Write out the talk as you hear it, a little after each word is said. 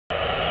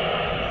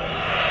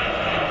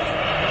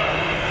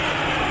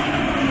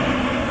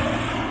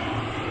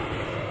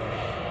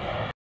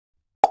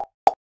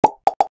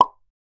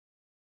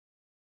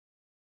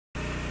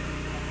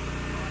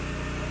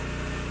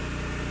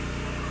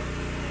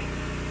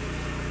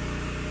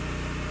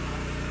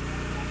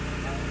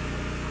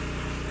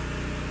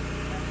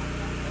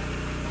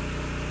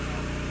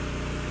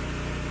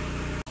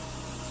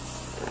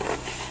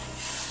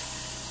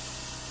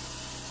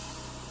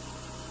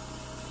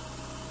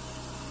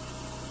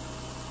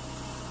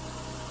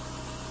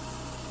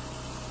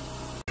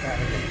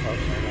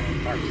folks are going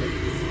to harvest it.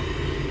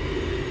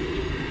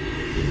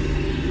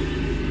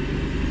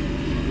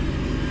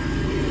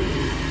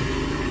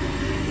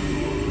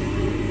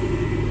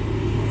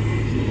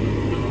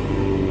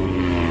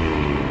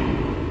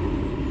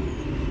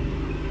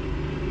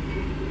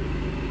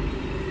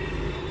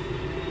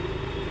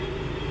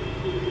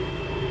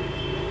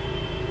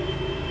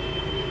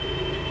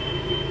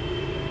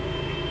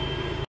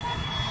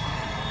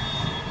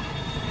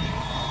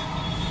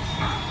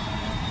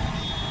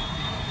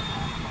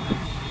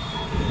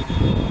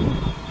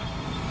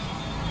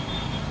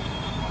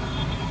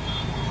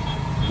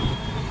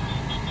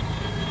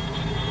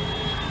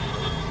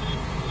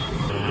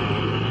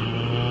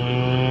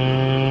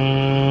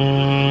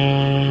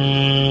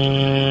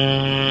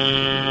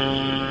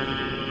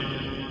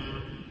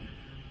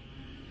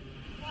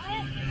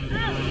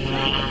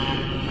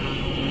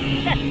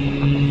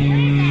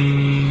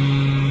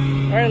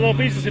 Alright, little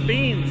pieces of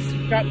beans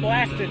got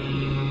blasted.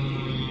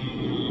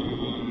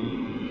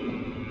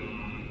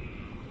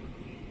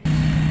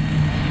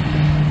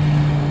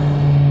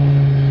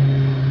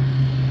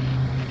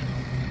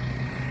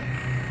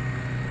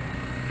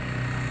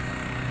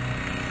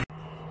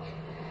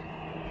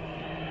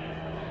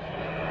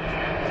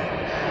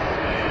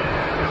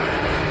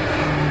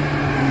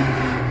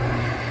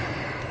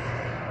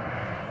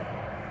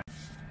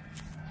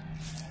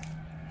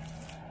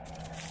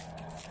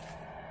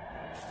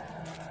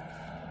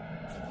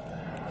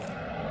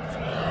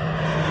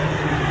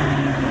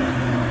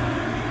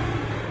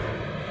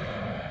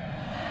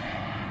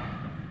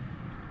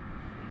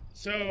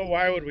 So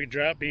why would we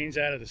drop beans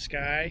out of the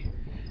sky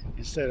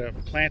instead of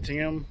planting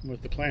them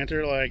with the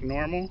planter like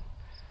normal?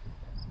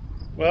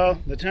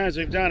 Well, the times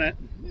we've done it,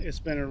 it's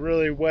been a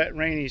really wet,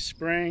 rainy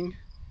spring,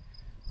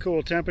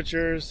 cool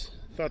temperatures.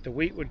 Thought the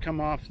wheat would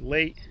come off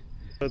late.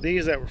 So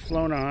these that were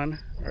flown on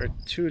are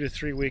 2 to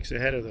 3 weeks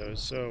ahead of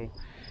those. So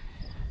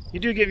you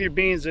do give your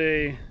beans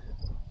a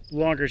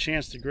longer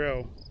chance to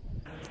grow.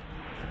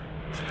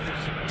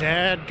 There's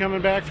Dad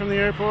coming back from the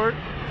airport.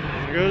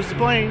 There goes the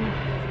plane.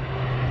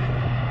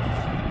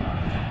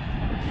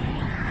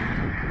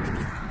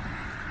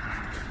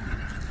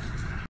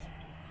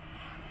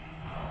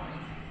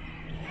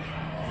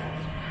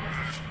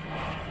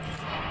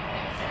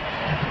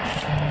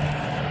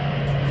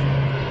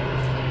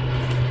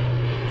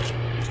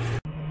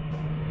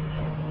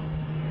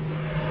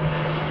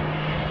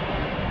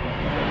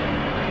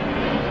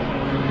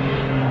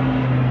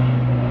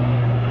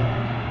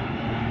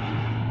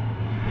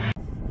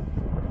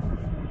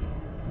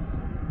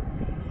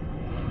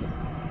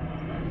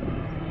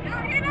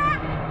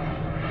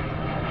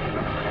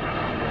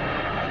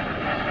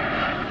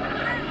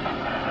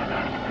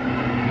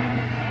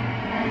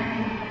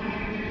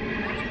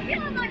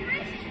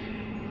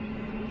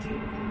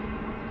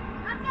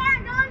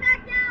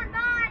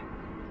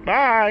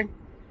 Bye.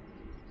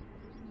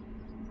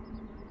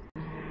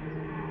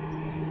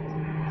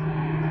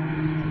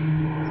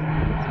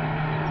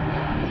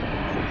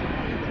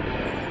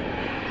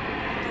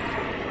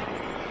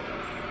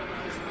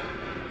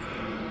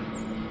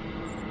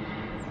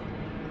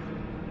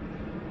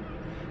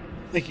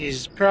 I think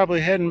he's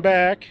probably heading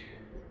back.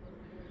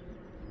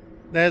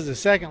 That's the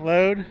second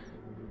load.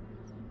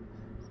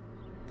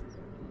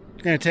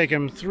 It's going to take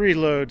him 3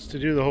 loads to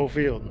do the whole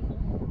field.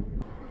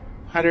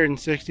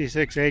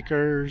 166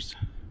 acres.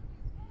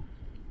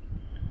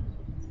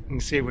 You can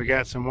see we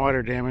got some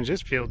water damage.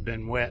 This field's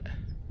been wet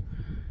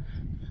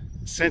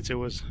since it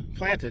was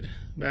planted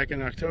back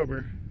in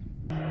October.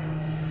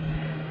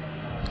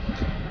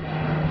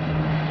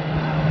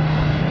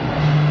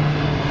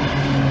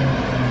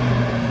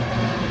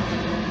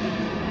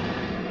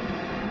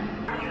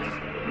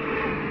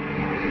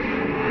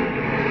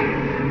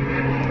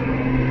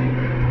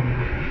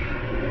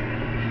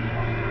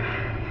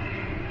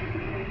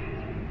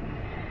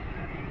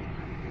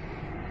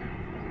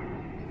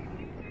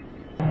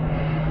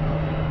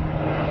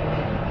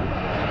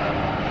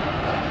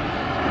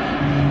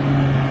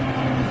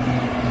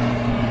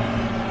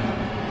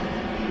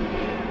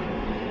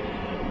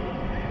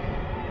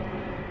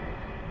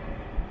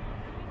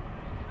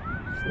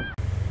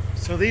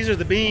 So these are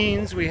the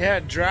beans we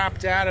had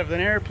dropped out of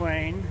an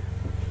airplane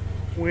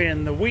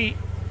when the wheat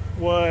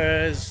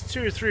was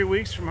 2 or 3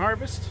 weeks from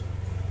harvest.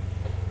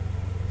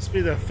 This will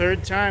be the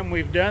 3rd time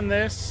we've done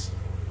this.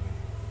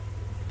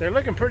 They're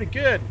looking pretty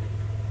good.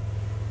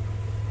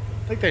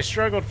 I think they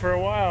struggled for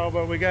a while,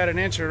 but we got an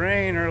inch of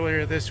rain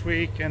earlier this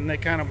week and they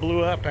kind of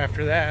blew up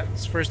after that.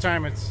 It's the first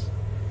time it's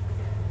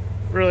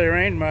really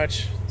rained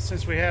much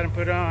since we had them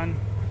put on.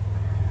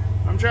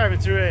 I'm driving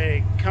through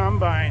a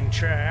combine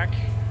track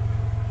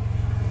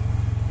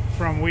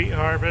from wheat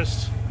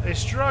harvest. They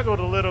struggled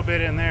a little bit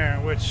in there,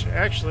 which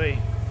actually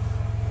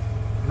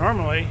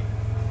normally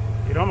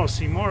you'd almost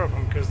see more of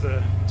them because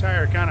the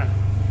tire kind of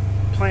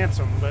plants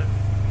them, but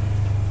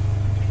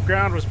the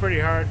ground was pretty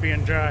hard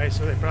being dry,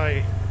 so they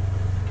probably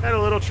had a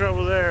little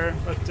trouble there.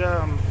 But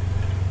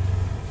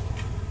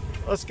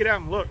let's get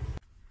out and look.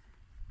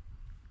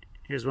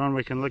 Here's one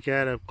we can look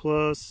at up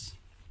close.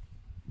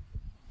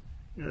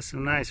 Got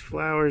some nice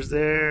flowers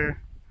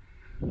there.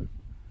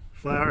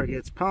 Flower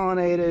gets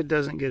pollinated,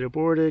 doesn't get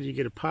aborted, you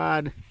get a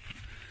pod.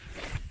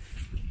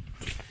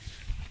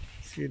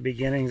 See the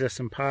beginnings of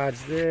some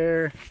pods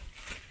there.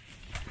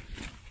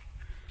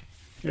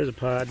 There's a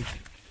pod.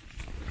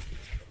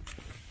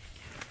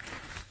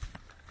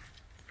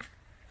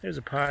 There's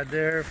a pod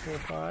there, full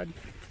pod.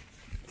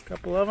 A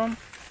couple of them.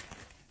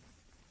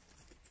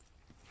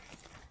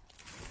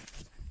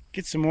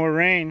 Get some more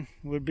rain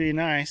would be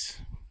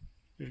nice.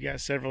 We've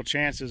got several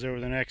chances over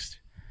the next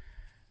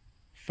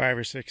 5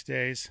 or 6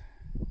 days.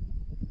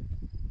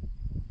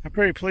 I'm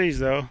pretty pleased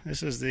though.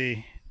 This is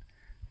the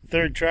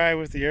third try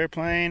with the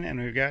airplane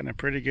and we've gotten a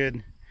pretty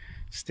good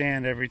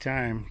stand every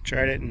time.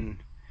 Tried it in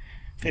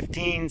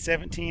 15,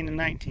 17, and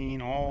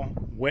 19, all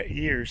wet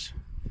years.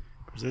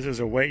 Because this is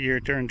a wet year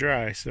turned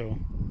dry, so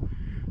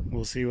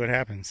we'll see what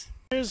happens.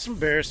 There's some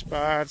bare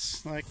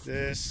spots like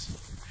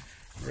this,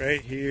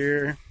 right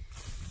here.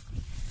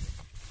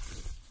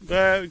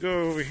 But we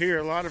go over here,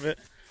 a lot of it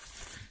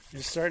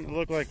is starting to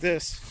look like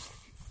this.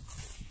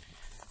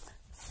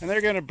 And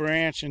they're going to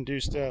branch and do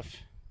stuff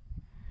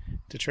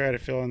to try to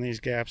fill in these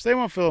gaps. They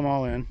won't fill them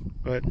all in,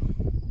 but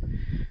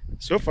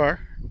so far,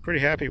 pretty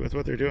happy with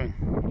what they're doing.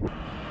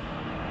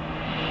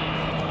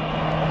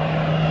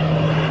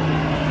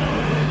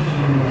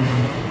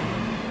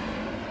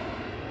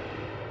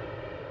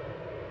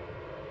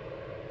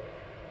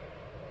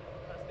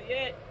 Must be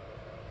it.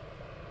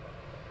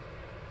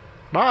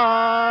 Bye.